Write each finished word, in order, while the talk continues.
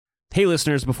Hey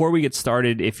listeners, before we get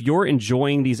started, if you're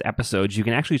enjoying these episodes, you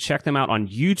can actually check them out on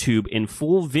YouTube in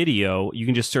full video. You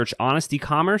can just search Honest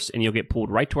E-commerce and you'll get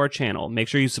pulled right to our channel. Make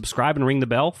sure you subscribe and ring the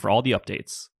bell for all the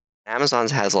updates. Amazon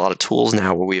has a lot of tools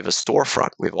now where we have a storefront.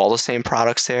 We have all the same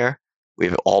products there. We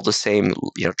have all the same,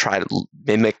 try to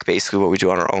mimic basically what we do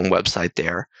on our own website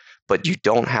there. But you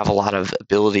don't have a lot of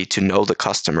ability to know the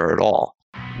customer at all.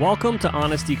 Welcome to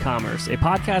Honest E-commerce, a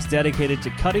podcast dedicated to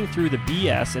cutting through the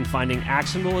BS and finding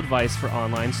actionable advice for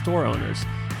online store owners.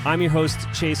 I'm your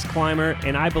host, Chase Clymer,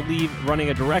 and I believe running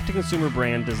a direct-to-consumer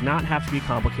brand does not have to be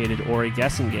complicated or a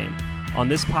guessing game. On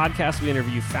this podcast, we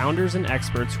interview founders and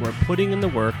experts who are putting in the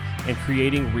work and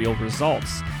creating real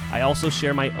results. I also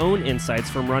share my own insights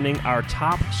from running our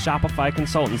top Shopify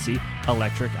consultancy,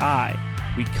 Electric Eye.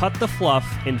 We cut the fluff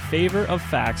in favor of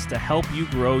facts to help you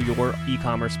grow your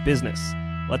e-commerce business.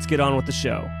 Let's get on with the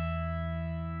show.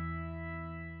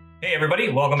 Hey everybody,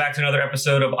 welcome back to another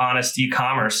episode of Honest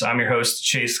E-commerce. I'm your host,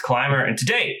 Chase Clymer, and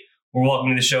today we're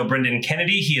welcoming to the show Brendan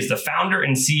Kennedy. He is the founder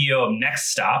and CEO of Next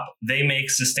Stop. They make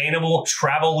sustainable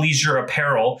travel leisure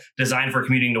apparel designed for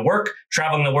commuting to work,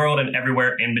 traveling the world, and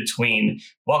everywhere in between.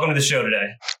 Welcome to the show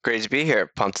today. Great to be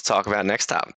here. Pumped to talk about Next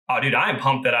Stop. Oh, dude, I'm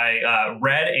pumped that I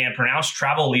read and pronounced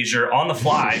travel leisure on the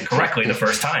fly correctly the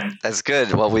first time. That's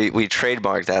good. Well, we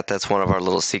trademarked that. That's one of our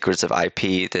little secrets of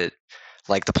IP that,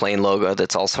 like the plane logo,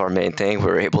 that's also our main thing. We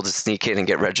were able to sneak in and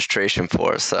get registration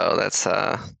for. So that's...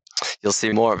 you'll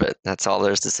see more of it. That's all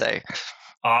there's to say.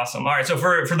 Awesome. All right. So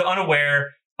for the unaware,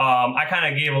 I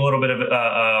kind of gave a little bit of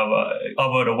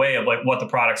it away of like what the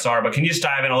products are, but can you just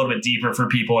dive in a little bit deeper for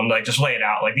people and like just lay it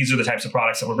out? Like these are the types of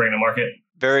products that we're bringing to market.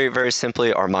 Very, very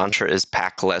simply, our mantra is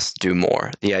pack less, do more.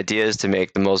 The idea is to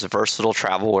make the most versatile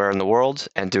travel wear in the world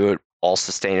and do it all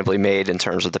sustainably made in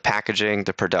terms of the packaging,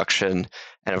 the production,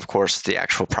 and of course, the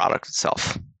actual product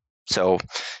itself. So,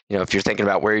 if you're thinking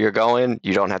about where you're going,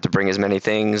 you don't have to bring as many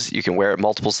things. You can wear it in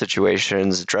multiple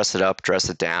situations, dress it up, dress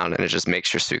it down, and it just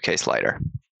makes your suitcase lighter.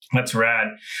 That's rad.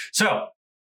 So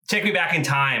take me back in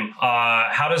time.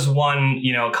 How does one,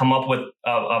 come up with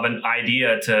of an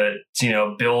idea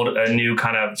to build a new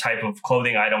kind of type of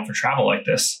clothing item for travel like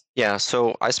this? Yeah.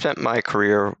 So I spent my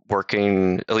career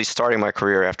working, at least starting my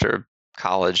career after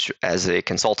college, as a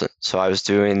consultant. So I was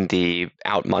doing the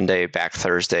out Monday, back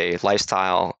Thursday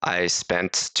lifestyle. I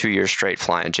spent 2 years straight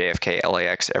flying JFK,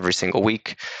 LAX every single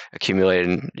week,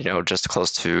 accumulated, just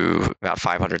close to about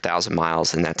 500,000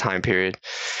 miles in that time period.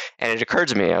 And it occurred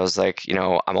to me, I was like,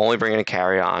 I'm only bringing a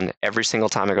carry-on. Every single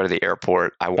time I go to the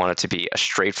airport, I want it to be a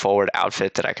straightforward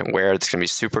outfit that I can wear. That's going to be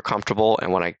super comfortable.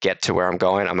 And when I get to where I'm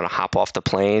going, I'm going to hop off the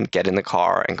plane, get in the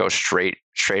car, and go straight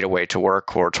away to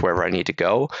work or to wherever I need to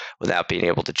go without being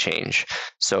able to change.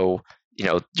 So,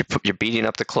 you're beating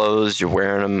up the clothes, you're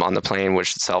wearing them on the plane,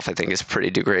 which itself I think is pretty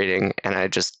degrading. And I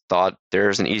just thought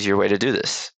there's an easier way to do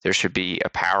this. There should be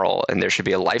apparel and there should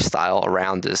be a lifestyle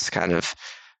around this kind of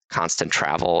constant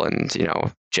travel and,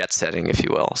 jet setting, if you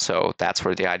will. So that's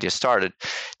where the idea started.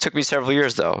 It took me several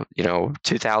years though.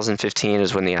 2015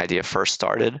 is when the idea first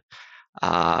started.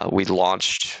 We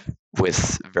launched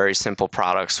with very simple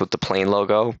products with the plain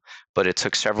logo, but it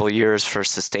took several years for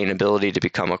sustainability to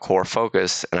become a core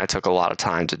focus, and I took a lot of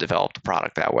time to develop the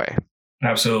product that way.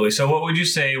 Absolutely. So what would you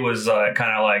say was kind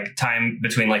of like time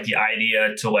between like the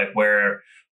idea to like where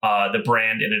the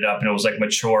brand ended up and it was like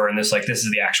mature and this is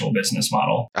the actual business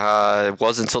model? It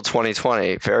wasn't until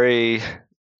 2020. Very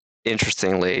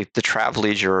interestingly, the travel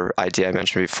leisure idea I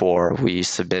mentioned before, we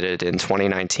submitted in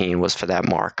 2019 was for that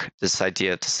mark, this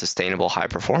idea of the sustainable high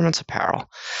performance apparel.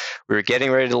 We were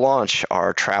getting ready to launch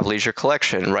our travel leisure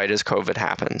collection right as COVID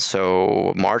happened.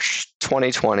 So March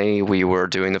 2020, we were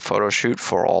doing the photo shoot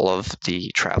for all of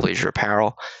the travel leisure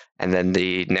apparel. And then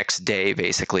the next day,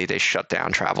 basically, they shut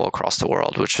down travel across the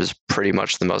world, which was pretty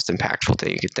much the most impactful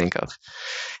thing you could think of.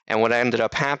 And what ended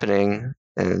up happening,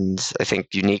 and I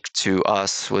think unique to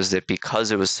us, was that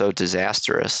because it was so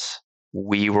disastrous,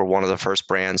 we were one of the first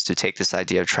brands to take this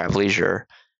idea of travel leisure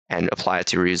and apply it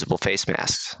to reusable face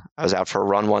masks. I was out for a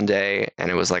run one day and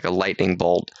it was like a lightning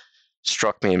bolt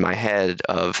struck me in my head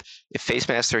of, if face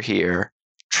masks are here,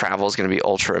 travel is going to be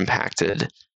ultra impacted.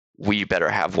 We better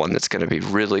have one that's going to be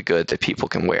really good that people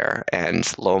can wear. And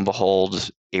lo and behold,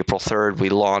 April 3rd, we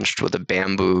launched with a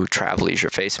bamboo travel leisure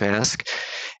face mask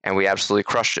and we absolutely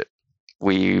crushed it.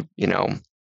 We,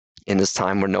 in this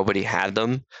time where nobody had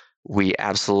them, we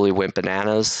absolutely went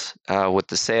bananas with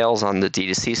the sales on the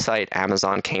D2C site.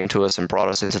 Amazon came to us and brought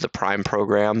us into the Prime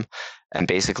program. And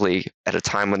basically, at a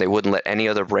time when they wouldn't let any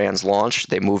other brands launch,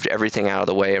 they moved everything out of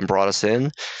the way and brought us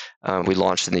in. We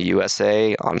launched in the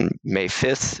USA on May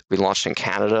 5th. We launched in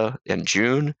Canada in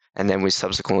June, and then we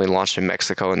subsequently launched in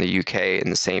Mexico and the UK in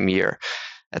the same year.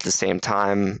 At the same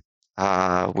time,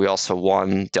 we also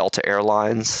won Delta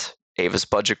Airlines, Avis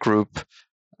Budget Group,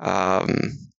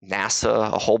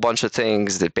 NASA, a whole bunch of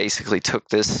things that basically took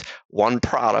this one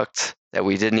product that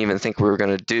we didn't even think we were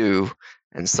going to do,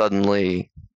 and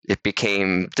suddenly it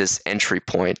became this entry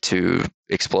point to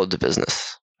explode the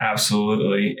business.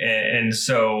 Absolutely. And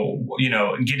so,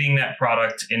 getting that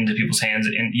product into people's hands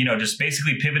and, just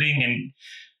basically pivoting and,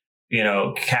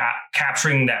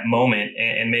 capturing that moment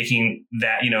and making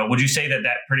that, would you say that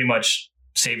pretty much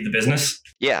saved the business?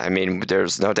 Yeah, I mean,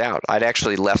 there's no doubt. I'd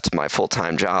actually left my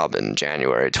full-time job in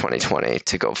January 2020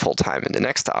 to go full-time into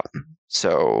Nextstop.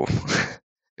 So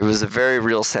it was a very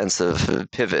real sense of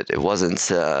pivot. It wasn't,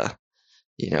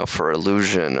 for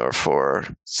illusion or for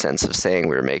sense of saying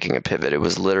we were making a pivot. It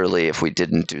was literally, if we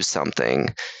didn't do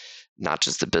something, not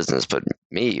just the business, but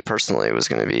me personally was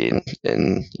going to be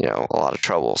in a lot of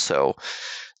trouble. So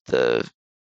the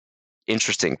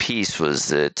interesting piece was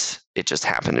that it just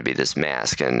happened to be this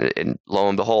mask, and lo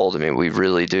and behold, I mean, we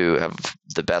really do have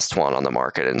the best one on the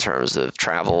market in terms of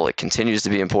travel. It continues to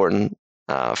be important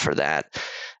for that.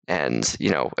 And,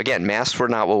 again, masks were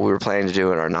not what we were planning to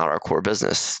do and are not our core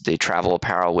business. The travel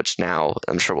apparel, which now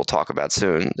I'm sure we'll talk about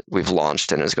soon, we've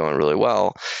launched and is going really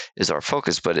well, is our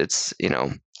focus. But it's,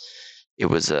 it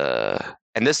was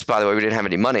and this, by the way, we didn't have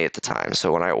any money at the time.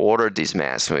 So when I ordered these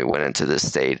masks and we went into this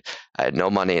state, I had no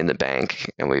money in the bank,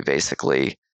 and we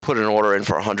basically put an order in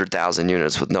for 100,000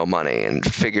 units with no money and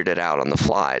figured it out on the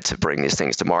fly to bring these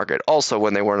things to market. Also,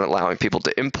 when they weren't allowing people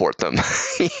to import them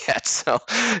yet. So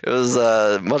it was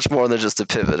much more than just a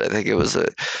pivot. I think it was a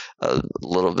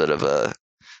little bit of a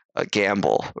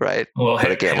gamble, right? Well, a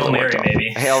Hail Mary,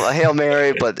 maybe. A Hail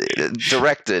Mary, but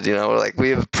directed, like we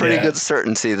have pretty good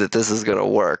certainty that this is going to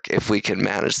work if we can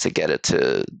manage to get it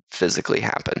to physically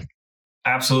happen.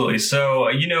 Absolutely. So,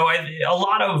 a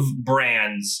lot of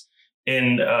brands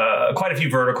in quite a few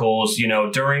verticals,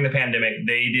 during the pandemic,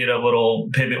 they did a little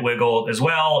pivot wiggle as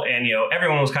well. And,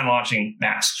 everyone was kind of launching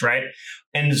masks, right?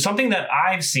 And something that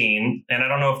I've seen, and I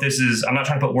don't know if this is, I'm not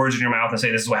trying to put words in your mouth and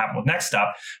say this is what happened with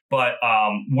Nextstop, but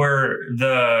where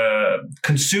the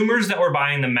consumers that were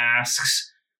buying the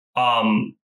masks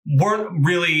weren't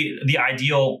really the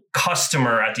ideal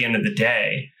customer at the end of the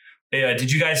day.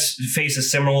 Did you guys face a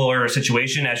similar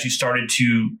situation as you started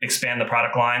to expand the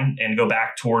product line and go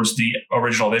back towards the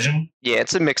original vision? Yeah,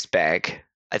 it's a mixed bag.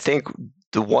 I think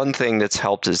the one thing that's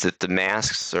helped is that the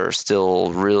masks are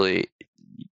still really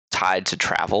tied to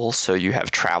travel. So you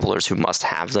have travelers who must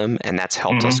have them, and that's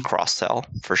helped us cross-sell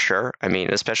for sure. I mean,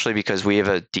 especially because we have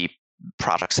a deep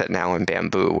product set now in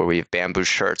Bamboo, where we have Bamboo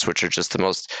shirts, which are just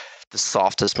the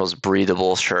softest, most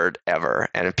breathable shirt ever.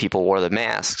 And if people wore the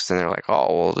masks and they're like,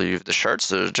 oh, well, the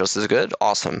shirts are just as good.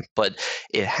 Awesome. But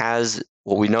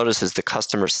what we notice is the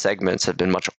customer segments have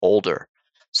been much older.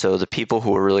 So the people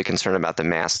who were really concerned about the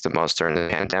masks the most during the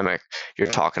pandemic, you're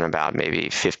talking about maybe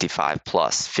 55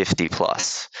 plus, 50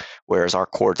 plus, whereas our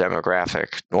core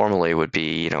demographic normally would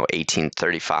be,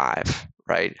 18-35,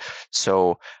 right?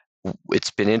 So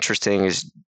it's been interesting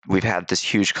is we've had this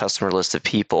huge customer list of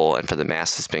people, and for the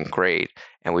masks it's been great,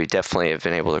 and we definitely have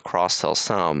been able to cross-sell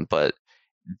some, but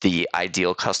the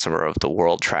ideal customer of the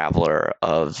world traveler,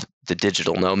 of the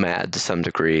digital nomad to some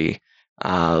degree,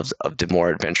 of the more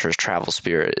adventurous travel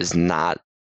spirit is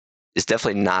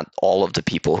definitely not all of the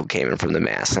people who came in from the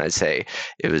masks. And I'd say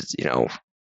it was,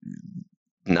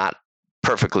 not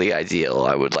perfectly ideal.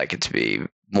 I would like it to be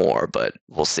more, but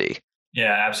we'll see.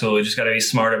 Yeah, absolutely. Just got to be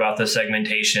smart about the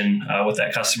segmentation with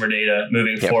that customer data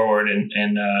moving forward and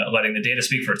letting the data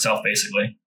speak for itself,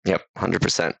 basically. Yep,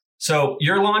 100%. So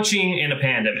you're launching in a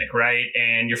pandemic, right?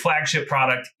 And your flagship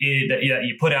product that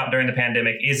you put out during the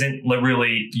pandemic isn't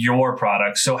really your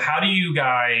product. So how do you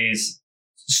guys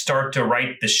start to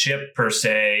right the ship, per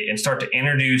se, and start to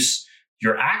introduce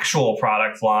your actual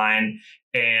product line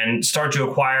and start to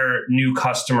acquire new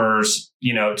customers,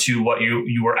 to what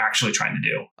you were actually trying to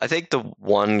do? I think the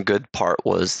one good part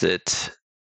was that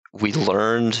we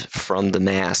learned from the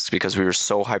masks, because we were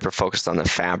so hyper-focused on the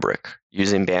fabric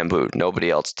using Bamboo. Nobody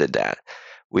else did that.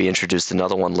 We introduced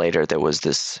another one later that was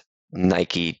this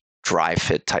Nike dry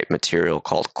fit type material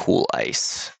called Cool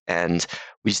Ice. And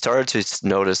we started to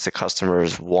notice the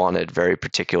customers wanted very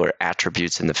particular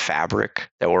attributes in the fabric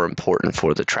that were important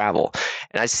for the travel.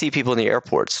 And I see people in the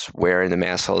airports wearing the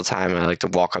mask all the time, and I like to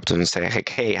walk up to them and say,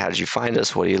 hey, how did you find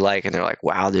us? What do you like? And they're like,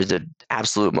 wow, they're the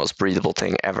absolute most breathable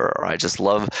thing ever. Or I just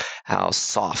love how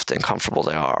soft and comfortable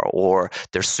they are. Or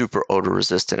they're super odor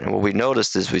resistant. And what we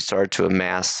noticed is we started to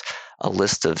amass a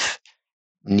list of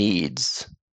needs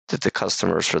that the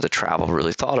customers for the travel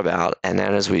really thought about. And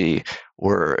then as we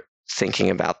were thinking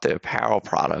about the apparel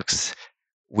products,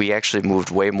 we actually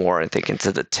moved way more, I think,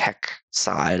 into the tech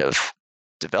side of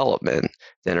development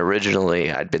than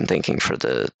originally I'd been thinking for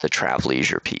the travel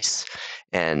leisure piece.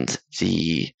 And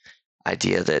the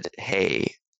idea that,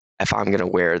 hey, if I'm going to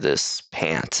wear this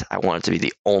pant, I want it to be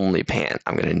the only pant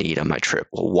I'm going to need on my trip.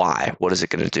 Well, why? What is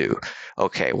it going to do?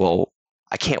 Okay, well,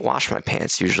 I can't wash my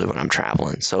pants usually when I'm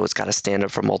traveling, so it's got to stand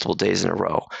up for multiple days in a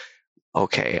row.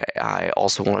 Okay, I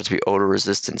also want it to be odor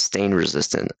resistant, stain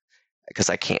resistant, because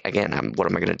I can't, again, what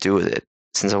am I going to do with it?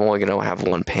 Since I'm only going to have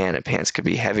one pant, and pants could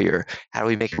be heavier, how do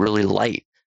we make it really light?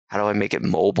 How do I make it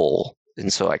mobile?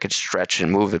 And so I could stretch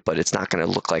and move it, but it's not going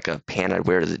to look like a pant I'd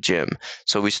wear to the gym.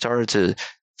 So we started to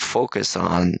focus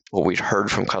on what we'd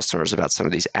heard from customers about some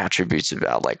of these attributes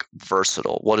about like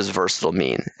versatile. What does versatile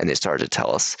mean? And they started to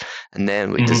tell us. And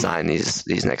then we designed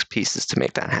these next pieces to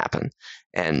make that happen.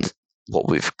 And what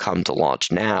we've come to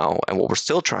launch now, and what we're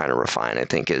still trying to refine, I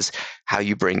think, is how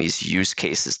you bring these use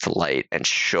cases to light and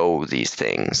show these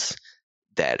things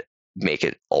that make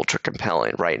it ultra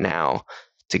compelling. Right now,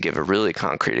 to give a really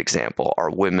concrete example,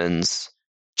 our women's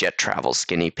jet travel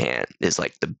skinny pant is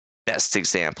like the best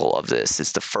example of this.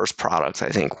 It's the first product, I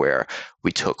think, where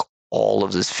we took all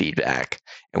of this feedback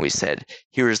and we said,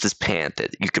 here is this pant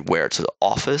that you could wear to the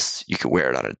office, you could wear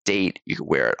it on a date, you could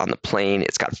wear it on the plane.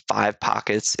 It's got 5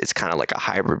 pockets. It's kind of like a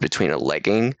hybrid between a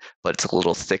legging, but it's a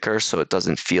little thicker so it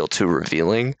doesn't feel too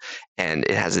revealing. And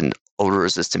it has an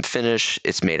odor-resistant finish.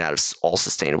 It's made out of all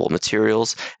sustainable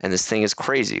materials. And this thing is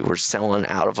crazy. We're selling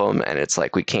out of them, and it's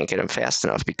like we can't get them fast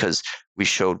enough because we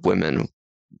showed women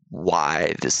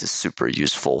why this is super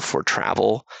useful for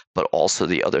travel, but also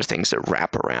the other things that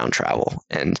wrap around travel.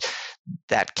 And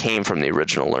that came from the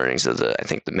original learnings of the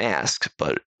mask,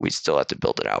 but we still have to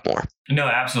build it out more. No,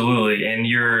 absolutely. And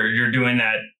you're doing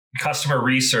that customer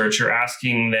research. You're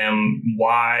asking them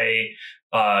why,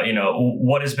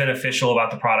 what is beneficial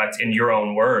about the product in your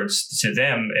own words to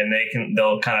them, and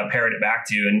they'll kind of parrot it back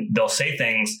to you, and they'll say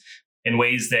things in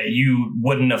ways that you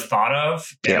wouldn't have thought of,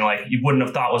 and like you wouldn't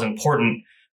have thought was important.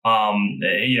 So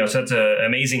that's an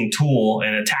amazing tool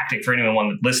and a tactic for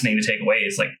anyone listening to take away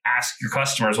is like ask your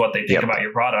customers what they think about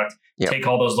your product, take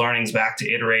all those learnings back to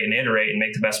iterate and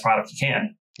make the best product you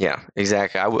can. Yeah,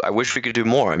 exactly. I wish we could do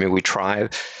more. I mean, we try.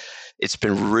 It's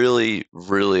been really,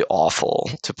 really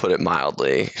awful, to put it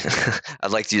mildly.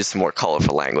 I'd like to use some more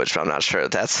colorful language, but I'm not sure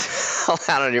that's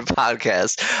allowed on your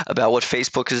podcast, about what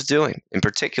Facebook is doing in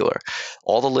particular.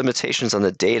 All the limitations on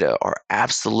the data are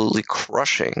absolutely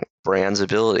crushing brands'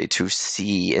 ability to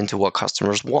see into what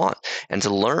customers want and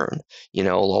to learn. A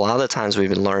lot of the times we've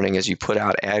been learning as you put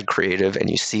out ad creative and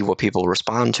you see what people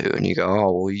respond to, and you go,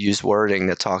 oh, we'll use wording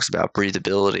that talks about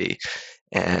breathability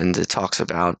and it talks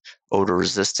about odor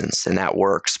resistance, and that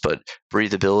works, but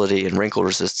breathability and wrinkle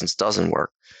resistance doesn't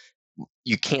work.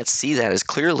 You can't see that as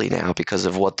clearly now because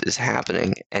of what is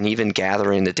happening, and even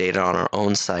gathering the data on our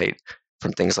own site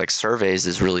from things like surveys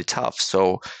is really tough.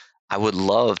 So I would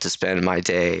love to spend my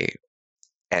day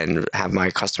and have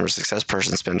my customer success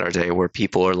person spend our day where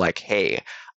people are like, hey,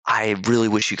 I really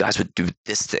wish you guys would do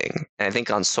this thing. And I think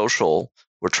on social,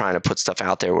 we're trying to put stuff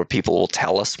out there where people will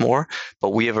tell us more, but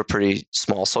we have a pretty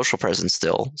small social presence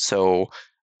still. So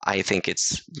I think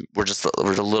we're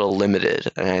a little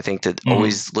limited. And I think that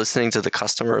always listening to the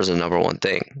customer is the number one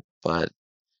thing, but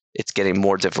it's getting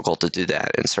more difficult to do that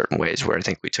in certain ways where I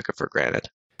think we took it for granted.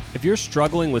 If you're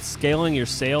struggling with scaling your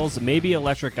sales, maybe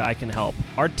Electric Eye can help.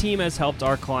 Our team has helped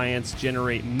our clients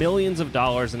generate millions of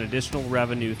dollars in additional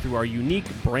revenue through our unique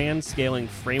brand scaling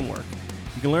framework.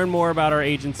 You can learn more about our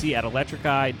agency at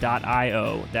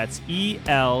electriceye.io. That's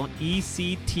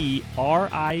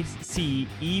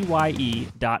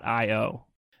electriceye.io.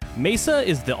 Mesa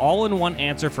is the all-in-one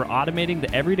answer for automating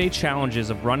the everyday challenges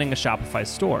of running a Shopify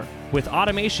store. With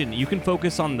automation, you can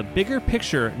focus on the bigger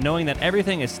picture, knowing that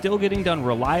everything is still getting done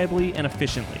reliably and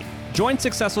efficiently. Join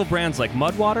successful brands like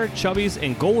Mudwater, Chubbies,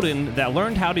 and Golden that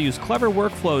learned how to use clever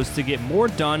workflows to get more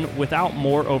done without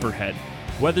more overhead.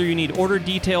 Whether you need order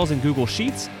details in Google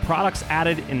Sheets, products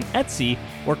added in Etsy,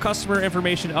 or customer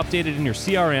information updated in your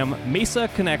CRM, Mesa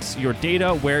connects your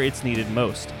data where it's needed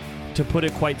most. To put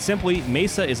it quite simply,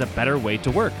 Mesa is a better way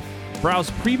to work. Browse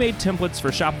pre-made templates for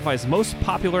Shopify's most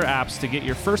popular apps to get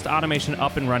your first automation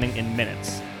up and running in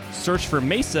minutes. Search for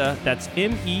Mesa, that's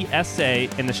M-E-S-A,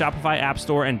 in the Shopify App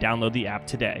Store and download the app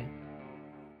today.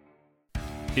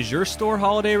 Is your store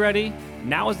holiday ready?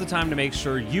 Now is the time to make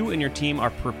sure you and your team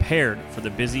are prepared for the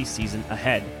busy season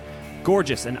ahead.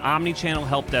 Gorgias, an omni-channel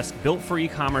help desk built for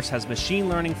e-commerce, has machine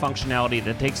learning functionality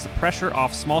that takes the pressure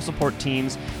off small support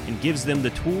teams and gives them the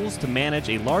tools to manage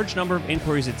a large number of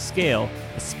inquiries at scale,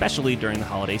 especially during the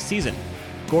holiday season.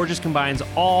 Gorgias combines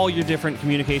all your different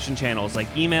communication channels like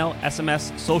email,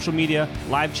 SMS, social media,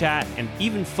 live chat, and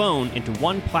even phone into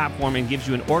one platform and gives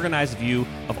you an organized view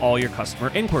of all your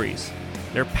customer inquiries.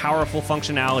 Their powerful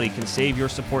functionality can save your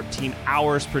support team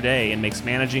hours per day and makes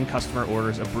managing customer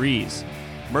orders a breeze.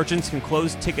 Merchants can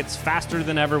close tickets faster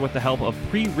than ever with the help of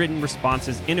pre-written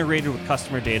responses integrated with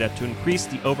customer data to increase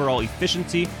the overall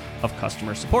efficiency of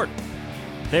customer support.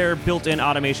 Their built-in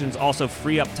automations also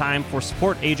free up time for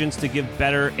support agents to give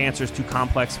better answers to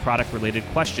complex product-related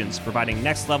questions, providing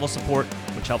next-level support,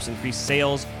 which helps increase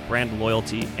sales, brand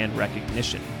loyalty, and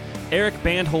recognition. Eric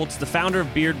Bandholtz, the founder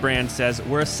of Beard Brand, says,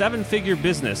 "We're a 7-figure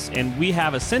business, and we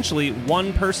have essentially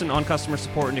one person on customer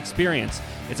support and experience.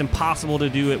 It's impossible to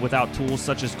do it without tools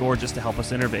such as Gorgias to help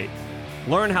us innovate."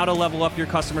 Learn how to level up your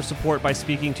customer support by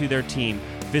speaking to their team.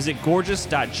 Visit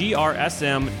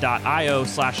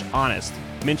gorgias.grsm.io/honest.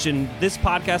 Mention this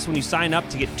podcast when you sign up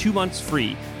to get 2 months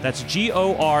free. That's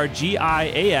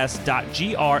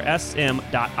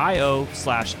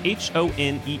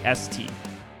gorgias.grsm.io/honest.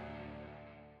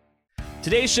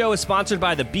 Today's show is sponsored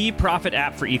by the Be Profit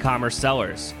app for e-commerce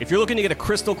sellers. If you're looking to get a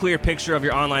crystal clear picture of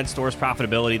your online store's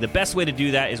profitability, the best way to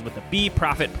do that is with the Be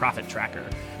Profit Profit Tracker.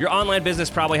 Your online business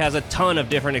probably has a ton of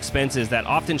different expenses that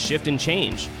often shift and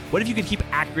change. What if you could keep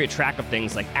accurate track of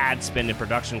things like ad spend and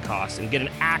production costs and get an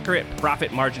accurate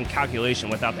profit margin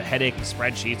calculation without the headache of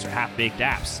spreadsheets or half-baked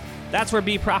apps? That's where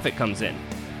Be Profit comes in.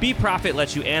 Be Profit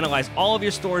lets you analyze all of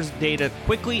your store's data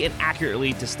quickly and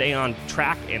accurately to stay on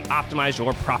track and optimize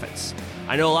your profits.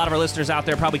 I know a lot of our listeners out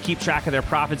there probably keep track of their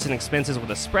profits and expenses with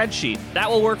a spreadsheet.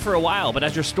 That will work for a while, but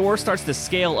as your store starts to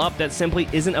scale up, that simply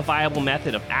isn't a viable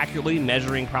method of accurately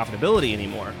measuring profitability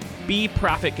anymore. Be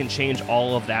Profit can change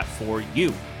all of that for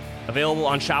you. Available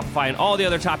on Shopify and all the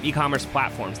other top e-commerce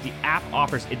platforms, the app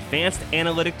offers advanced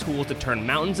analytic tools to turn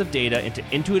mountains of data into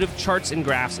intuitive charts and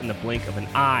graphs in the blink of an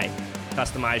eye.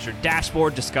 Customize your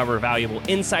dashboard, discover valuable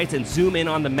insights, and zoom in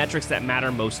on the metrics that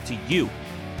matter most to you.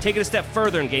 Take it a step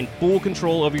further and gain full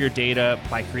control over your data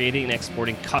by creating and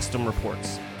exporting custom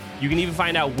reports. You can even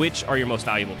find out which are your most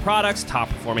valuable products, top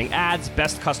performing ads,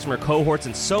 best customer cohorts,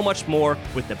 and so much more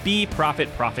with the Be Profit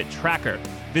Profit Tracker.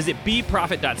 Visit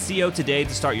beprofit.co today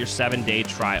to start your 7-day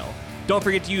trial. Don't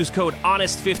forget to use code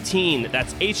HONEST15,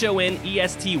 that's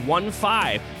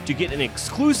HONEST15, to get an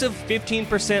exclusive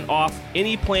 15% off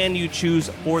any plan you choose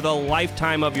for the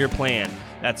lifetime of your plan.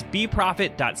 That's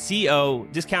beprofit.co,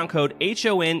 discount code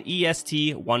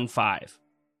HONEST15.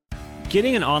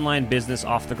 Getting an online business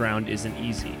off the ground isn't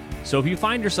easy. So if you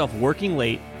find yourself working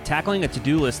late, tackling a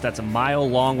to-do list that's a mile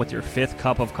long with your 5th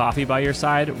cup of coffee by your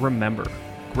side, remember,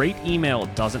 great email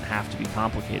doesn't have to be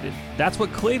complicated. That's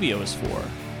what Klaviyo is for.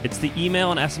 It's the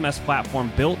email and SMS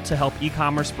platform built to help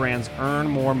e-commerce brands earn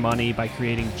more money by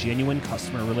creating genuine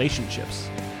customer relationships.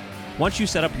 Once you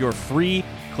set up your free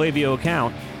Klaviyo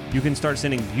account, you can start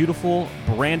sending beautiful,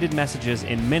 branded messages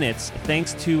in minutes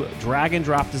thanks to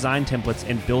drag-and-drop design templates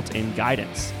and built-in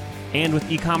guidance. And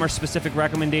with e-commerce specific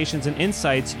recommendations and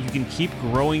insights, you can keep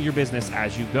growing your business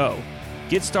as you go.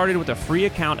 Get started with a free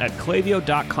account at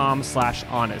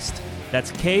klaviyo.com/honest.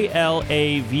 That's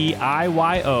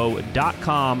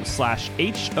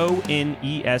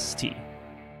KLAVIYO.com/HONEST.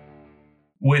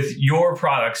 With your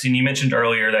products, and you mentioned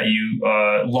earlier that you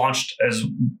launched as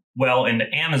well into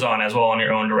Amazon as well on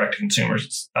your own direct-to-consumer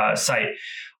site.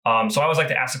 So I always like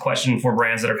to ask a question for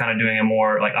brands that are kind of doing a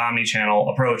more like omni-channel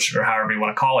approach, or however you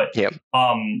want to call it. Yep.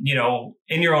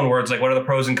 In your own words, like what are the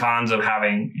pros and cons of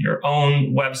having your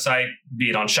own website, be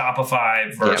it on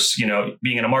Shopify versus,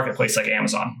 being in a marketplace like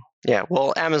Amazon? Yeah,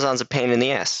 well, Amazon's a pain in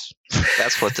the ass.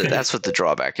 That's what the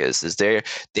drawback is they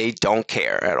don't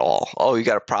care at all. Oh, you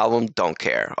got a problem? Don't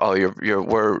care. Oh,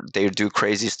 they do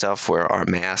crazy stuff where our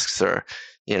masks are,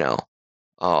 we're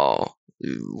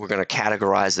going to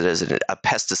categorize it as a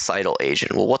pesticidal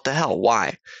agent. Well, what the hell?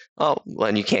 Why? Oh,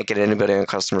 and you can't get anybody on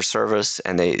customer service.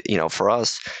 And they, for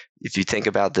us, if you think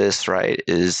about this, right,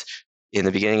 is in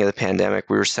the beginning of the pandemic,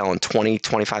 we were selling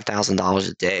 $25,000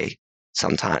 a day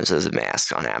sometimes as a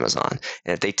mask on Amazon.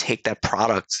 And if they take that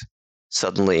product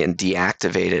suddenly and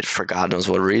deactivate it for God knows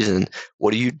what reason,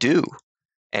 what do?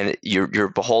 And you're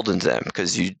beholden to them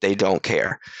because they don't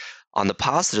care. On the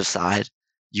positive side,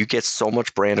 you get so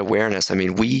much brand awareness. I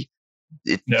mean,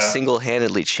 it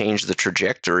single-handedly changed the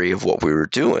trajectory of what we were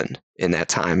doing in that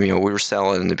time. We were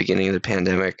selling in the beginning of the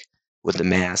pandemic, with the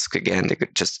mask. Again, to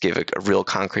just give a real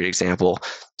concrete example,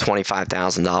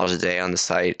 $25,000 a day on the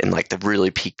site in like the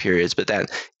really peak periods, but that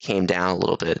came down a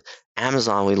little bit.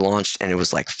 Amazon, we launched and it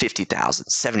was like $50,000,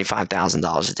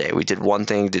 $75,000 a day. We did one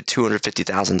thing, did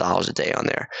 $250,000 a day on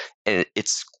there. And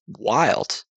it's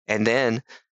wild. And then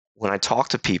when I talk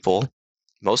to people,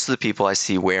 most of the people I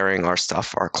see wearing our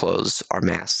stuff, our clothes, our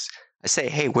masks, I say,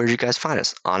 hey, where did you guys find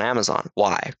us? On Amazon.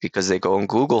 Why? Because they go and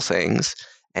Google things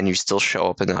and you still show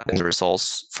up in the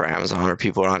results for Amazon, or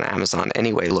people are on Amazon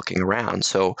anyway looking around.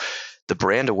 So the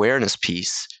brand awareness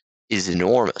piece is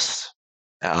enormous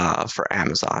for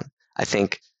Amazon. I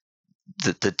think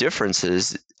the difference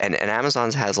is, and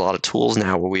Amazon has a lot of tools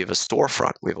now where we have a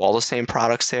storefront. We have all the same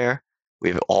products there. We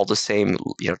have all the same,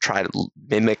 try to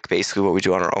mimic basically what we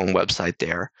do on our own website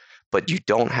there. But you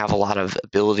don't have a lot of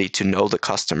ability to know the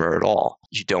customer at all.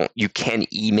 You can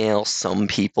email some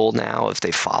people now if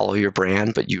they follow your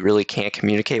brand, but you really can't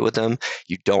communicate with them.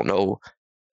 You don't know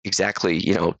exactly,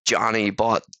 Johnny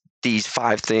bought these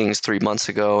 5 things 3 months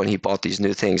ago and he bought these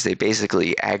new things. They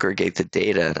basically aggregate the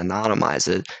data and anonymize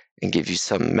it and give you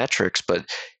some metrics, but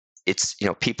it's,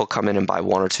 people come in and buy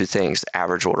 1 or 2 things. The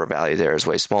average order value there is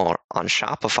way smaller. On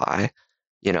Shopify,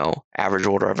 average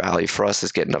order value for us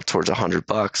is getting up towards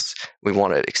 $100. We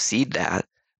want to exceed that,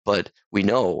 but we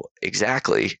know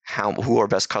exactly who our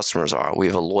best customers are. We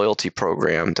have a loyalty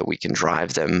program that we can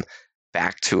drive them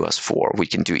back to us for. We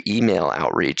can do email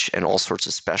outreach and all sorts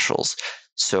of specials.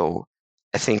 So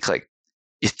I think like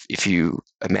if you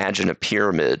imagine a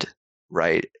pyramid,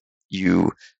 right?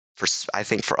 I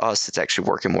think for us, it's actually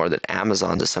working more that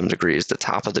Amazon to some degree is the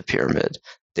top of the pyramid.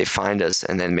 They find us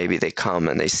and then maybe they come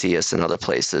and they see us in other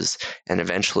places. And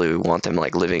eventually we want them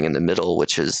like living in the middle,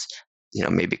 which is,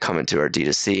 maybe coming to our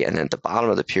D2C. And then at the bottom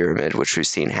of the pyramid, which we've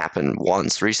seen happen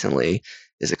once recently,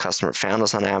 is a customer found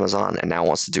us on Amazon and now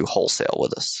wants to do wholesale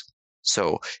with us.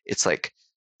 So it's like,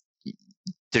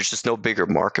 there's just no bigger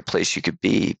marketplace you could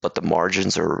be, but the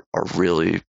margins are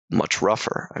really much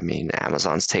rougher. I mean,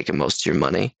 Amazon's taking most of your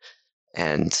money,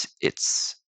 and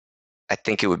I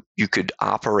think you could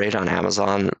operate on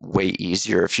Amazon way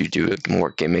easier if you do a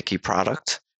more gimmicky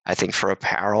product. I think for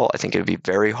apparel, I think it would be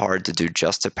very hard to do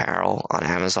just apparel on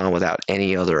Amazon without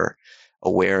any other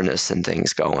awareness and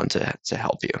things going to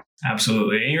help you.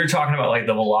 Absolutely. And you're talking about like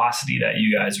the velocity that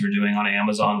you guys were doing on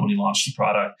Amazon when you launched the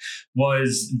product.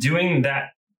 Was doing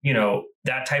that,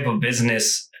 that type of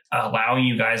business allowing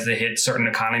you guys to hit certain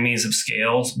economies of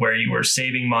scales where you were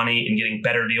saving money and getting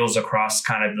better deals across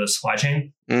kind of the supply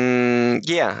chain?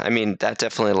 Yeah. I mean, that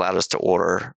definitely allowed us to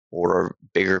order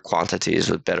bigger quantities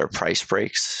with better price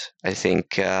breaks. I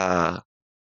think,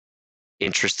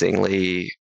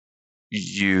 interestingly,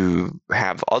 you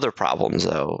have other problems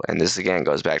though. And this again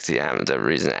goes back to the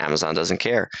reason Amazon doesn't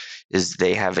care is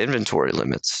they have inventory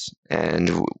limits.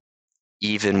 And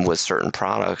even with certain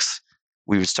products,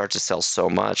 we would start to sell so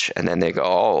much and then they go,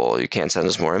 oh, you can't send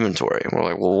us more inventory. And we're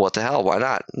like, well, what the hell? Why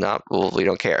not? No, well, we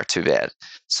don't care. Too bad.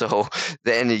 So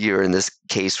then you're in this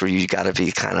case where you got to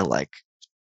be kind of like,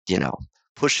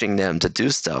 pushing them to do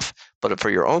stuff. But for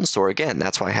your own store, again,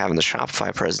 that's why having the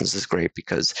Shopify presence is great,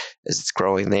 because as it's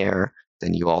growing there,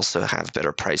 then you also have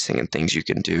better pricing and things you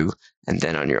can do. And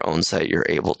then on your own site, you're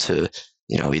able to,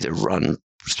 either run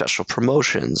special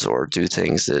promotions or do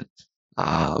things that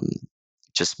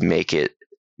just make it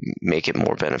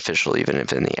more beneficial, even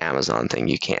if in the Amazon thing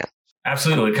you can't.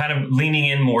 Absolutely. Kind of leaning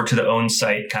in more to the own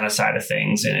site kind of side of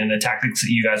things and the tactics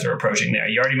that you guys are approaching there.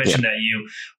 You already mentioned that you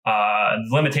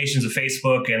limitations of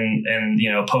Facebook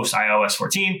and post iOS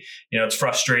 14, it's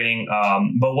frustrating.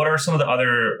 But what are some of the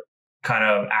other kind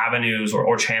of avenues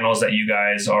or channels that you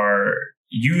guys are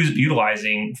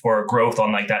utilizing for growth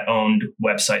on like that owned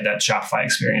website, that Shopify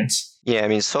experience? Yeah, I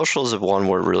mean, social is one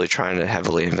we're really trying to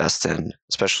heavily invest in,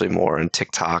 especially more in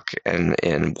TikTok and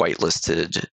in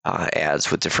whitelisted ads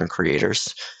with different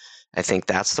creators. I think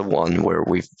that's the one where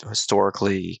we've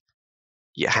historically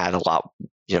had a lot,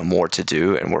 more to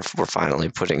do, and we're finally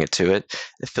putting it to it.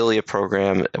 The affiliate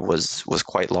program was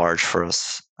quite large for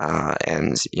us,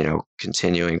 and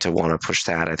continuing to want to push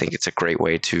that. I think it's a great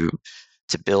way to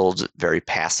build very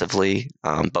passively,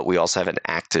 but we also have an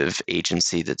active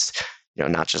agency that's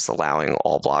not just allowing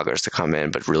all bloggers to come in,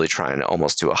 but really trying to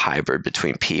almost do a hybrid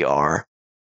between PR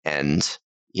and,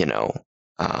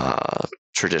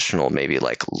 traditional, maybe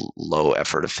like low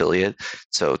effort affiliate.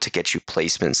 So to get you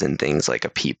placements in things like a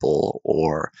People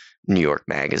or New York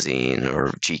Magazine or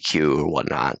GQ or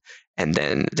whatnot, and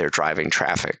then they're driving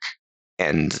traffic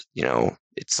and,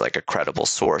 it's like a credible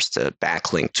source to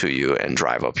backlink to you and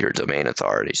drive up your domain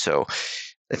authority. So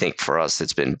I think for us,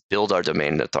 it's been build our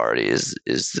domain authority is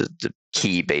the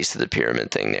key base of the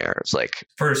pyramid thing there. It's like,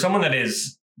 for someone that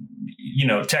is,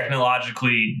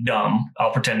 technologically dumb,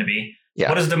 I'll pretend to be. Yeah.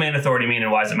 What does domain authority mean,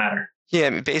 and why does it matter? Yeah, I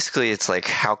mean, basically, it's like,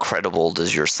 how credible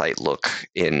does your site look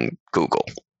in Google?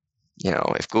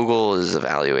 If Google is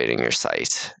evaluating your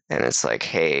site and it's like,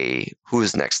 hey,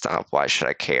 who's next up? Why should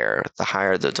I care? The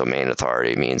higher the domain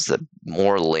authority means the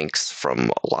more links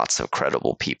from lots of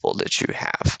credible people that you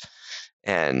have.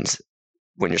 And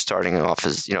when you're starting off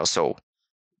as, so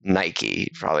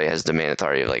Nike probably has domain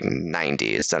authority of like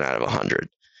 90. It's done out of 100.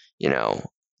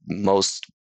 Most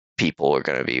people are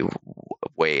going to be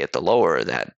way at the lower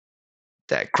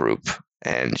that group,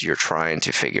 and you're trying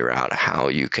to figure out how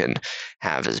you can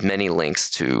have as many links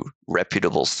to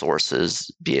reputable sources,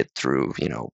 be it through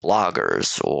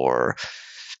bloggers or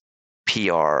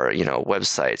PR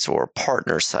websites or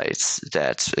partner sites,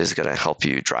 that is going to help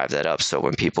you drive that up. So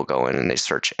when people go in and they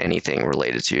search anything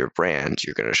related to your brand,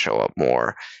 you're going to show up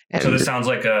more. And so this sounds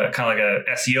like a kind of like a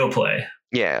SEO play.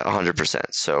 Yeah, 100%.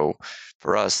 So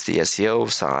for us, the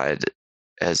SEO side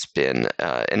has been,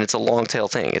 and it's a long tail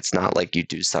thing. It's not like you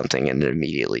do something and it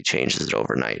immediately changes it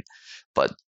overnight.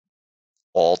 But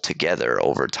all together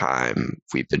over time,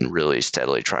 we've been really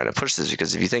steadily trying to push this,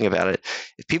 because if you think about it,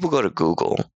 if people go to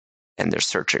Google and they're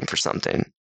searching for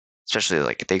something, especially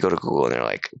like if they go to Google and they're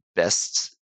like,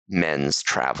 best men's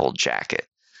travel jacket,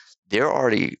 they're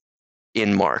already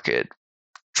in market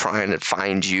trying to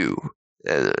find you,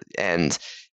 and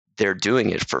they're doing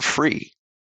it for free.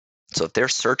 So if they're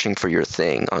searching for your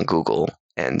thing on Google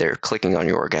and they're clicking on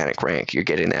your organic rank, you're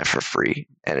getting that for free.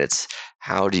 And it's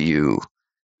how do you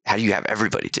have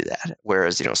everybody do that?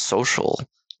 Whereas, social,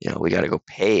 we got to go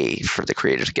pay for the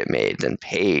creative to get made, then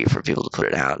pay for people to put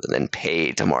it out, and then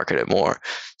pay to market it more.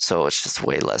 So it's just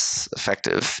way less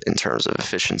effective in terms of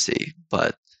efficiency,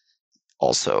 but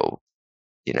also,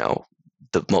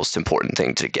 the most important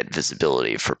thing to get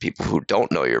visibility for people who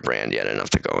don't know your brand yet enough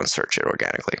to go and search it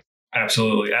organically.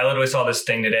 Absolutely. I literally saw this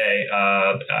thing today,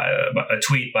 a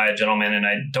tweet by a gentleman, and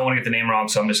I don't want to get the name wrong,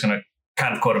 so I'm just going to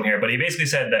kind of quote him here. But he basically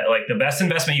said that like the best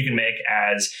investment you can make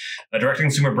as a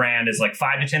direct-to-consumer brand is like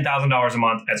 $5,000 to $10,000 a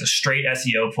month as a straight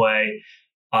SEO play.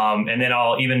 And then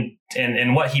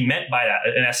and what he meant by that,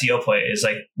 an SEO play, is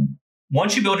like,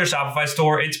 once you build your Shopify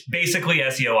store, it's basically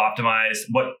SEO optimized.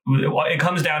 What it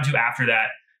comes down to after that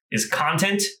is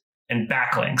content and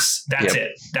backlinks. That's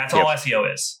it. That's all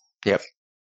SEO is. Yep.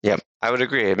 I would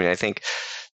agree. I mean, I think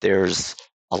there's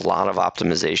a lot of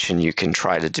optimization you can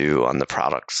try to do on the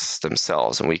products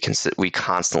themselves, and we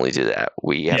constantly do that.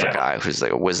 We have a guy who's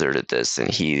like a wizard at this, and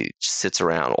he sits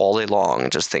around all day long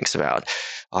and just thinks about,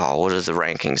 what are the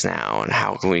rankings now, and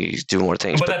how can we do more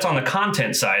things? But that's on the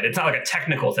content side. It's not like a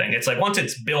technical thing. It's like once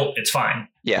it's built, it's fine.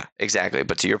 Yeah, exactly.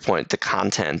 But to your point, the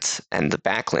content and the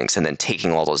backlinks, and then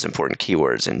taking all those important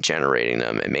keywords and generating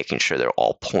them and making sure they're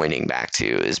all pointing back to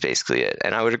you is basically it.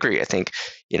 And I would agree. I think,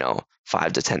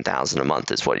 $5,000 to $10,000 a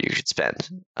month is what you should spend,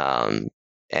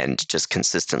 and just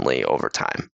consistently over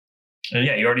time. And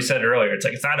yeah, you already said it earlier. It's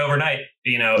like, it's not overnight,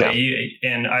 and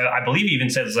I believe he even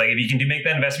says like, if you can make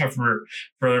that investment for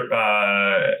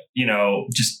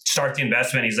just start the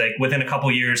investment. He's like, within a couple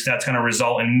of years, that's going to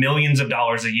result in millions of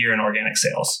dollars a year in organic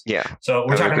sales. Yeah. So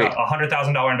we're talking about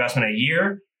 $100,000 investment a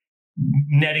year,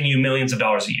 netting you millions of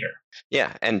dollars a year.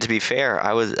 Yeah. And to be fair,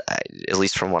 at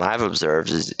least from what I've observed,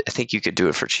 is I think you could do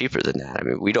it for cheaper than that. I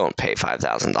mean, we don't pay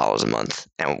 $5,000 a month,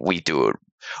 and we do it.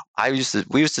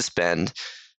 We used to spend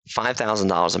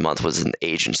 $5,000 a month was an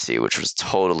agency, which was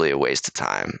totally a waste of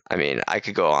time. I mean, I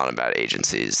could go on about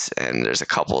agencies, and there's a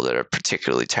couple that are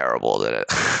particularly terrible that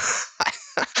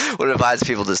I would advise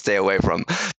people to stay away from.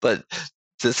 But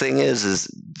the thing is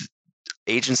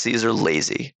agencies are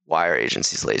lazy. Why are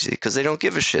agencies lazy? Because they don't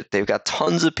give a shit. They've got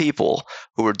tons of people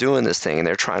who are doing this thing, and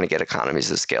they're trying to get economies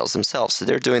of scale themselves. So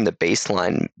they're doing the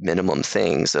baseline minimum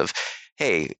things of,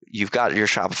 hey, you've got your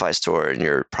Shopify store and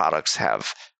your products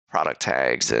have product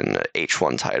tags and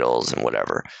H1 titles and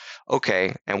whatever.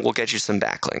 Okay, and we'll get you some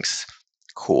backlinks.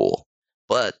 Cool.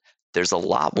 But there's a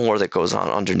lot more that goes on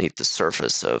underneath the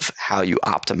surface of how you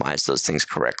optimize those things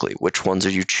correctly. Which ones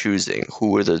are you choosing?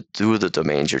 Who are the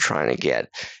domains you're trying to get?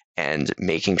 And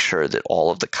making sure that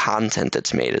all of the content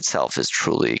that's made itself is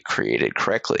truly created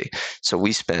correctly. So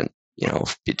we spent,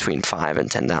 between $5,000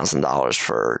 and $10,000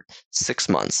 for 6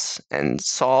 months and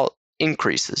saw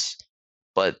increases.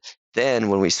 But then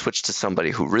when we switched to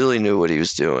somebody who really knew what he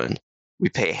was doing, we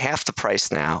pay half the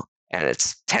price now, and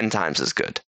it's 10 times as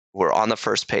good. We're on the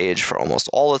first page for almost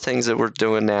all the things that we're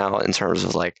doing now in terms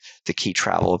of like the key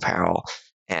travel apparel.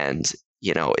 And,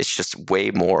 it's just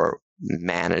way more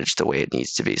managed the way it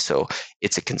needs to be. So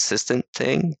it's a consistent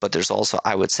thing, but there's also,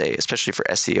 I would say, especially for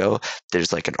SEO,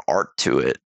 there's like an art to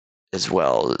it as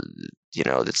well.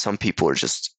 That some people are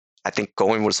just, I think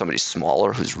going with somebody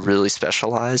smaller who's really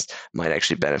specialized might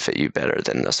actually benefit you better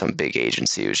than some big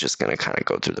agency who's just going to kind of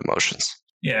go through the motions.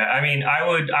 Yeah, I mean, I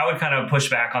would kind of push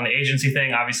back on the agency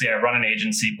thing. Obviously, I run an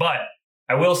agency, but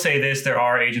I will say this: there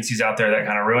are agencies out there that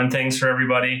kind of ruin things for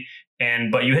everybody.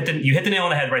 But you hit the nail on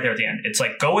the head right there at the end. It's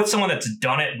like, go with someone that's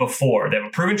done it before. They have a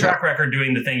proven track record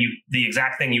doing the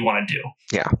exact thing you want to do.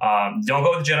 Yeah. Don't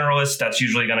go with the generalist. That's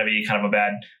usually going to be kind of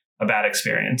a bad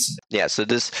experience. Yeah. So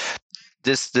this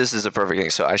is a perfect thing.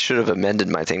 So I should have amended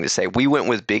my thing to say we went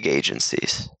with big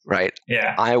agencies, right?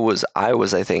 Yeah. I was,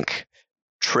 I think,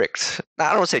 tricked. I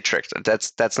don't want to say tricked.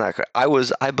 That's not correct.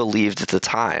 I believed at the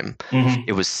time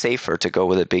it was safer to go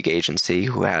with a big agency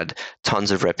who had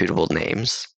tons of reputable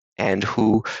names and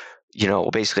who,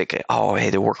 basically, oh, hey,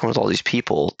 they're working with all these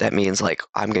people. That means like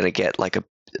I'm going to get like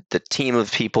the team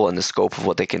of people and the scope of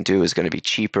what they can do is going to be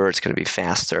cheaper. It's going to be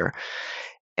faster.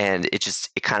 And it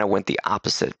kind of went the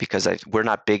opposite because we're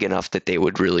not big enough that they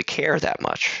would really care that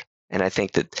much. And I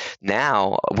think that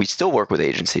now we still work with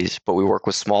agencies, but we work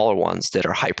with smaller ones that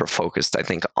are hyper-focused, I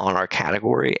think, on our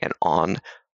category and on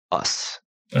us.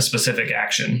 A specific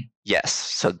action. Yes.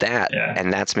 So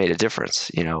and that's made a difference,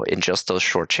 in just those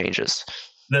short changes.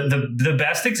 The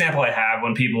best example I have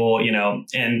when people,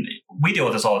 and we deal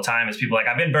with this all the time, is people like,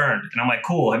 I've been burned. And I'm like,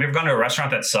 cool. Have you ever gone to a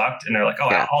restaurant that sucked? And they're like, oh,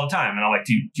 yeah, all the time. And I'm like,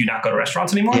 do you not go to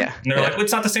restaurants anymore? Yeah. And they're like, well,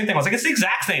 it's not the same thing. I was like, it's the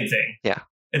exact same thing. Yeah.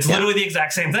 It's literally the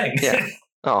exact same thing. Yeah.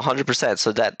 Oh, 100%.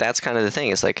 So that's kind of the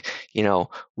thing. It's like,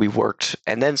 we worked,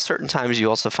 and then certain times you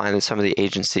also find that some of the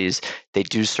agencies, they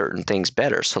do certain things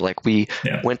better. So like we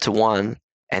went to one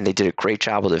and they did a great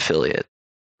job with affiliate,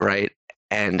 right?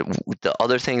 And the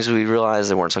other things we realized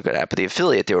they weren't so good at, but the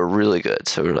affiliate, they were really good.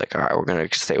 So we were like, all right, we're going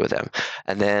to stay with them.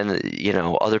 And then,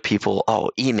 other people,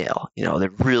 email, they're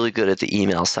really good at the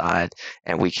email side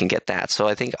and we can get that. So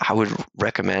I think I would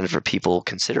recommend for people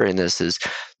considering this is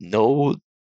know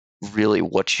really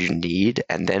what you need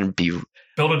and then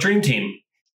build a dream team.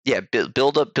 Yeah,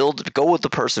 go with the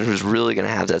person who's really going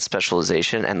to have that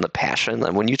specialization and the passion.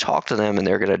 And when you talk to them and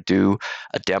they're going to do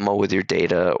a demo with your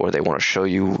data or they want to show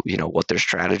you, what their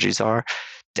strategies are,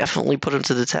 definitely put them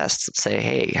to the test. Say,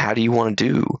 hey, how do you want to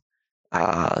do?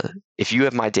 If you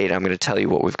have my data, I'm going to tell you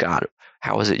what we've got.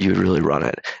 How is it you would really run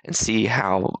it? And see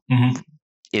how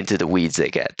into the weeds they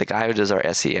get. The guy who does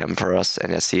our SEM for us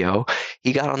and SEO,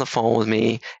 he got on the phone with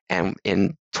me and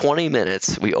in 20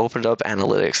 minutes we opened up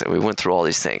analytics and we went through all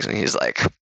these things and he's like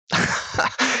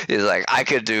I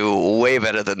could do way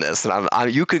better than this and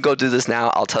you could go do this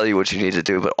now. I'll tell you what you need to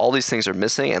do, but all these things are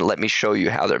missing and let me show you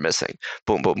how they're missing.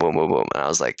 Boom, boom, boom, boom, boom. And I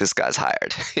was like, this guy's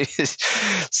hired.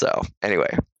 So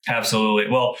anyway.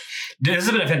 Absolutely. Well, this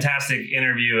has been a fantastic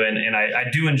interview, and I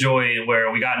do enjoy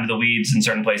where we got into the weeds in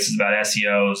certain places about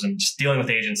SEOs and just dealing with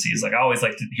agencies. Like I always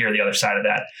like to hear the other side of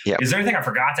that. Yep. Is there anything I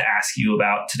forgot to ask you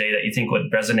about today that you think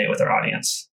would resonate with our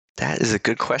audience? That is a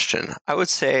good question. I would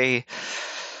say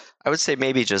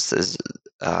maybe just as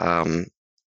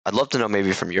I'd love to know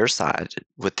maybe from your side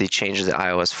with the changes to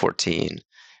iOS 14,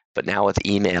 but now with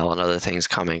email and other things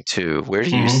coming too, where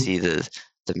do you see the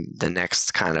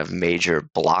next kind of major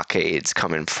blockades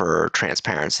coming for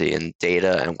transparency and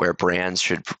data and where brands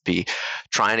should be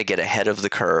trying to get ahead of the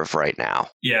curve right now?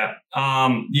 Yeah.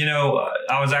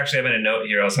 I was actually having a note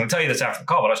here. I was going to tell you this after the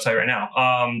call, but I'll just tell you right now.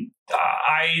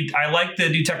 I like the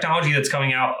new technology that's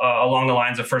coming out along the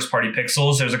lines of first-party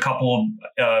pixels. There's a couple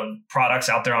of products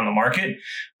out there on the market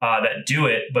that do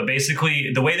it, but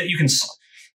basically the way that you can...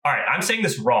 All right, I'm saying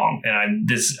this wrong, and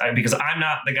because I'm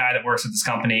not the guy that works at this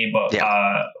company, but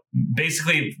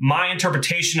basically my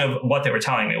interpretation of what they were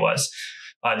telling me was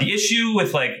the issue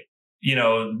with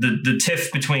the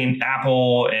tiff between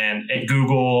Apple and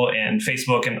Google and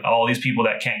Facebook and all these people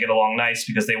that can't get along nice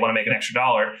because they want to make an extra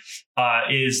dollar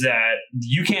is that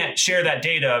you can't share that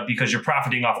data because you're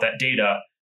profiting off that data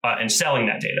and selling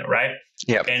that data, right?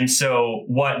 Yep. And so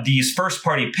what these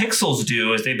first-party pixels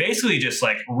do is they basically just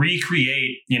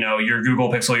recreate, your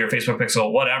Google Pixel, your Facebook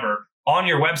Pixel, whatever, on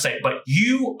your website, but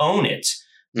you own it.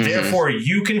 Mm-hmm. Therefore,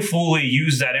 you can fully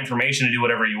use that information to do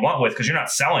whatever you want with because you're not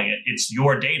selling it. It's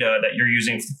your data that you're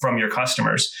using from your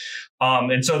customers.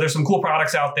 And so there's some cool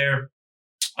products out there.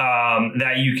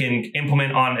 that you can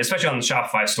implement on, especially on the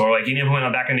Shopify store. Like you can implement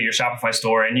on back into your Shopify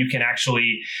store, and you can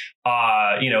actually,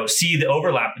 see the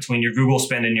overlap between your Google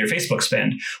spend and your Facebook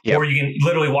spend. Yep. Or you can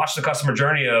literally watch the customer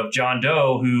journey of John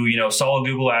Doe, who, saw a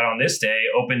Google ad on this day,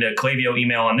 opened a Klaviyo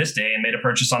email on this day, and made a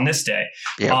purchase on this day.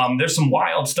 Yep. There's some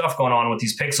wild stuff going on with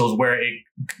these pixels where it,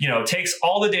 takes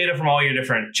all the data from all your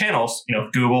different channels,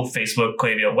 Google, Facebook,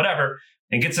 Klaviyo, whatever,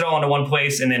 and gets it all into one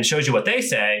place and then shows you what they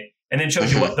say. And then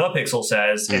shows you what the pixel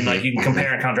says, and like you can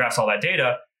compare and contrast all that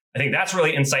data. I think that's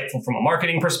really insightful from a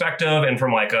marketing perspective and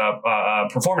from like a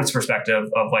performance perspective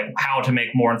of like how to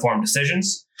make more informed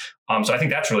decisions. So I think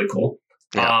that's really cool.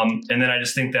 Yeah. And then I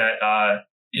just think that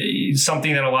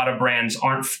something that a lot of brands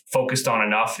aren't focused on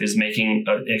enough is making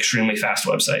an extremely fast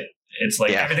website. It's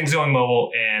like everything's going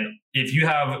mobile, and if you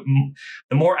have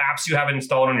the more apps you have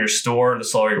installed on your store, the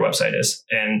slower your website is.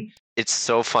 And it's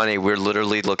so funny. We're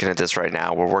literally looking at this right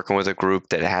now. We're working with a group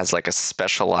that has like a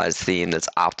specialized theme that's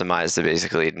optimized to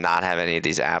basically not have any of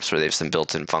these apps where they have some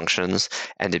built-in functions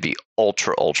and to be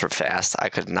ultra, ultra fast. I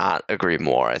could not agree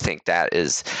more. I think that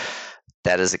is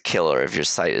a killer. If your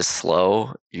site is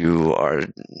slow, you are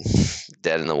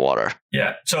dead in the water.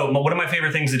 Yeah. So one of my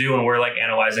favorite things to do when we're like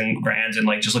analyzing brands and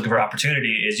like just looking for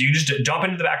opportunity is you just jump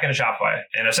into the back end of Shopify.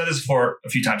 And I've said this before a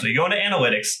few times. So you go into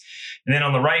analytics, and then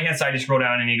on the right-hand side, you scroll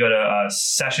down and you go to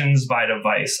sessions by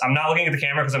device. I'm not looking at the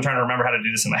camera because I'm trying to remember how to do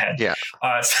this in my head. Yeah.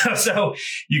 So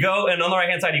you go, and on the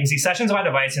right-hand side, you can see sessions by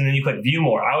device, and then you click view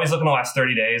more. I always look in the last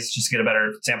 30 days just to get a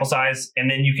better sample size. And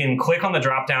then you can click on the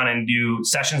drop-down and do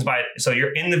sessions by, so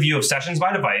you're in the view of sessions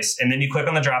by device, and then you click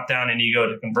on the drop-down and you go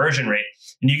to conversion rate.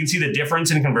 And you can see the difference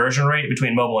in conversion rate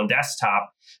between mobile and desktop.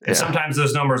 And sometimes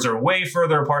those numbers are way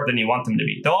further apart than you want them to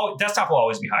be. Desktop will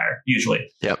always be higher, usually.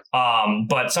 Yep.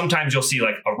 But sometimes you'll see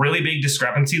like a really big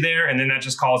discrepancy there. And then that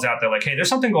just calls out that like, hey, there's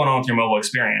something going on with your mobile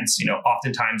experience.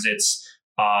 Oftentimes it's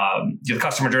the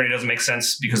customer journey doesn't make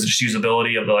sense because of just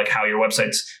usability of the like how your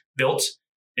website's built.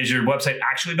 Is your website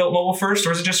actually built mobile first,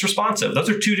 or is it just responsive? Those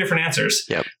are two different answers.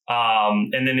 Yep.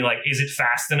 And then you're like, is it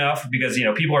fast enough? Because,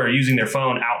 people are using their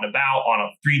phone out and about on a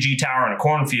 3G tower in a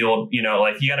cornfield,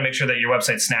 like you got to make sure that your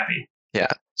website's snappy. Yeah.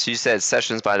 So you said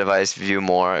sessions by device, view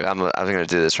more. I'm going to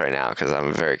do this right now because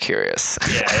I'm very curious.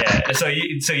 Yeah. So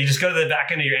you just go to the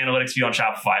back end of your analytics view on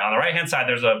Shopify. On the right hand side,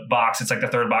 there's a box. It's like the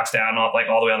third box down, like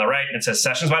all the way on the right. And it says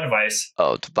sessions by device.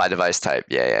 Oh, by device type.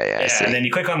 Yeah. And then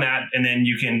you click on that, and then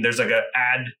there's like a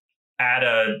add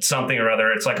a something or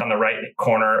other. It's like on the right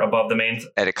corner above the main.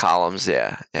 Edit columns.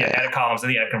 Yeah. Edit columns, and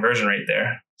then you add conversion rate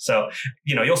there. So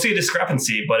you'll see a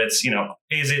discrepancy, but it's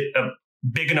is it a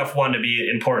big enough one to be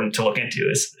important to look into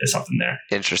is something there.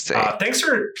 Interesting. Thanks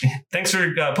for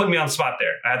putting me on the spot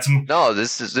there. I had some. No,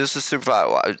 this is super.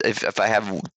 If I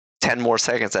have 10 more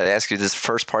seconds, I'd ask you this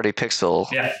first party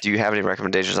pixel. Yeah. Do you have any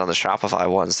recommendations on the Shopify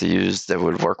ones to use that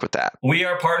would work with that? We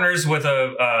are partners with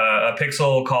a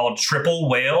pixel called Triple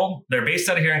Whale. They're based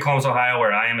out of here in Columbus, Ohio,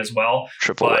 where I am as well.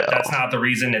 Triple Whale. That's not the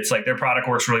reason. It's like their product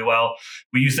works really well.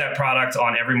 We use that product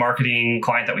on every marketing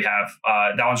client that we have.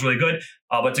 That one's really good.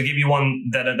 But to give you one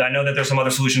that I know that there's some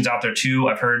other solutions out there too.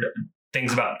 I've heard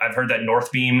that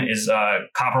Northbeam is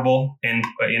comparable in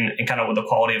kind of with the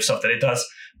quality of stuff that it does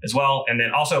as well. And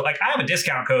then also, like, I have a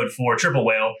discount code for Triple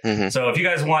Whale. Mm-hmm. So if you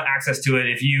guys want access to it,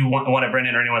 if you want it,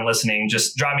 Brendan or anyone listening,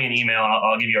 just drop me an email and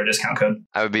I'll give you our discount code.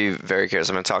 I would be very curious.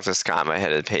 I'm going to talk to Scott, my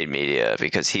head of paid media,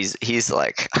 because he's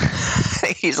like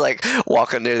he's like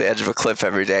walking near the edge of a cliff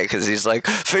every day because he's like,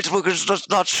 Facebook is just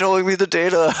not showing me the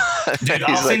data. Dude,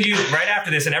 I'll send you right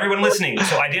after this, and everyone listening.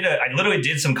 So I literally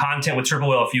did some content with Triple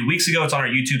Whale a few weeks ago. It's on our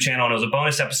YouTube channel, and it was a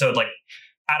bonus episode. Like,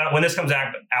 when this comes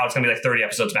out, it's going to be like 30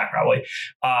 episodes back probably.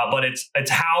 But it's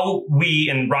how we,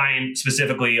 and Ryan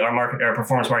specifically, our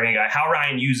performance marketing guy, how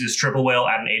Ryan uses Triple Whale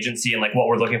at an agency and like what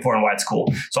we're looking for and why it's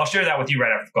cool. So I'll share that with you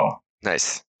right after the call.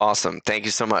 Nice. Awesome. Thank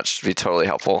you so much. It'd be totally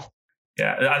helpful.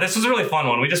 Yeah, this was a really fun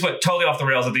one. We just went totally off the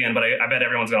rails at the end, but I bet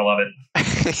everyone's going to love it.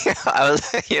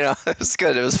 Yeah, it was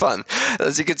good. It was fun.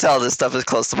 As you can tell, this stuff is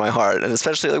close to my heart. And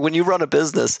especially like when you run a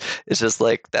business, it's just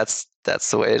like, that's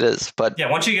the way it is. But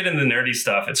yeah, once you get into the nerdy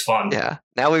stuff, it's fun. Yeah.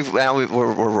 Now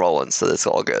we're rolling. So it's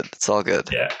all good. It's all good.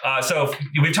 Yeah. So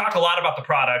we've talked a lot about the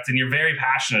product and you're very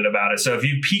passionate about it. So if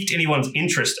you piqued anyone's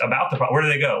interest about the product, where do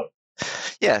they go?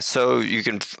 Yeah, so you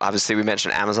can, obviously we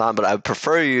mentioned Amazon, but I would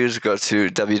prefer you to go to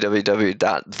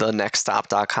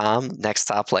www.thenextstop.com,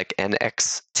 Nextstop like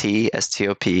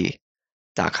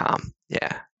NXTSTOP.com.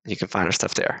 Yeah, you can find our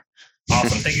stuff there. Awesome.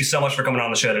 Thank you so much for coming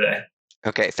on the show today.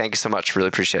 Okay, thank you so much. Really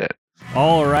appreciate it.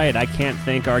 All right, I can't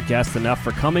thank our guests enough for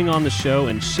coming on the show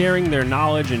and sharing their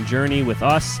knowledge and journey with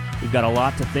us. We've got a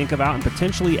lot to think about and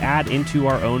potentially add into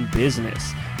our own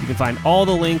business. You can find all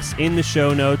the links in the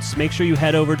show notes. Make sure you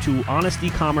head over to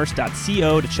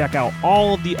honestecommerce.co to check out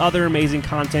all of the other amazing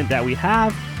content that we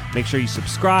have. Make sure you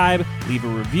subscribe, leave a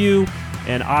review,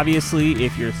 and obviously,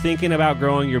 if you're thinking about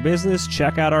growing your business,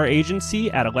 check out our agency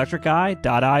at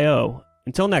electriceye.io.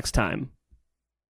 Until next time.